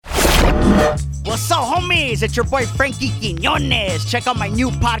What's up, homies? It's your boy Frankie Quiñones. Check out my new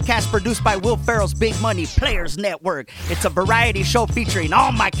podcast produced by Will Ferrell's Big Money Players Network. It's a variety show featuring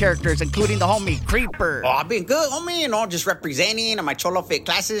all my characters, including the homie Creeper. Oh, I've been good, homie. Just representing in my Cholo Fit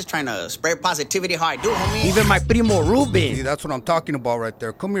classes, trying to spread positivity how I do, homie. Even my primo Ruben. See, that's what I'm talking about right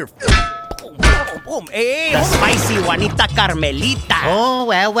there. Come here. Hey, the spicy Juanita Carmelita. Oh,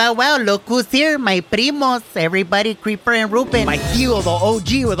 well, look who's here, my primos, everybody, Creeper and Ruben. My tío, the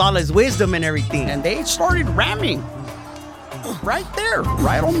OG, with all his wisdom and everything. And they started ramming. Right there,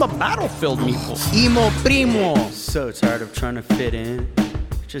 right on the battlefield, meeples. Emo primo. So tired of trying to fit in.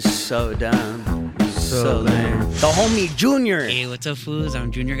 Just so dumb. So lame. The homie Junior. Hey, what's up, fools?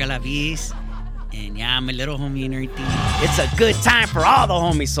 I'm Junior Galaviz. And yeah, I'm a little homie and everything. It's a good time for all the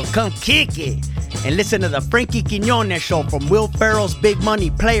homies, so come kick it. And listen to the Frankie Quiñones Show from Will Ferrell's Big Money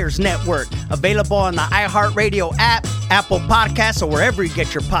Players Network. Available on the iHeartRadio app, Apple Podcasts, or wherever you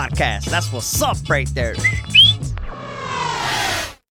get your podcasts. That's what's up right there.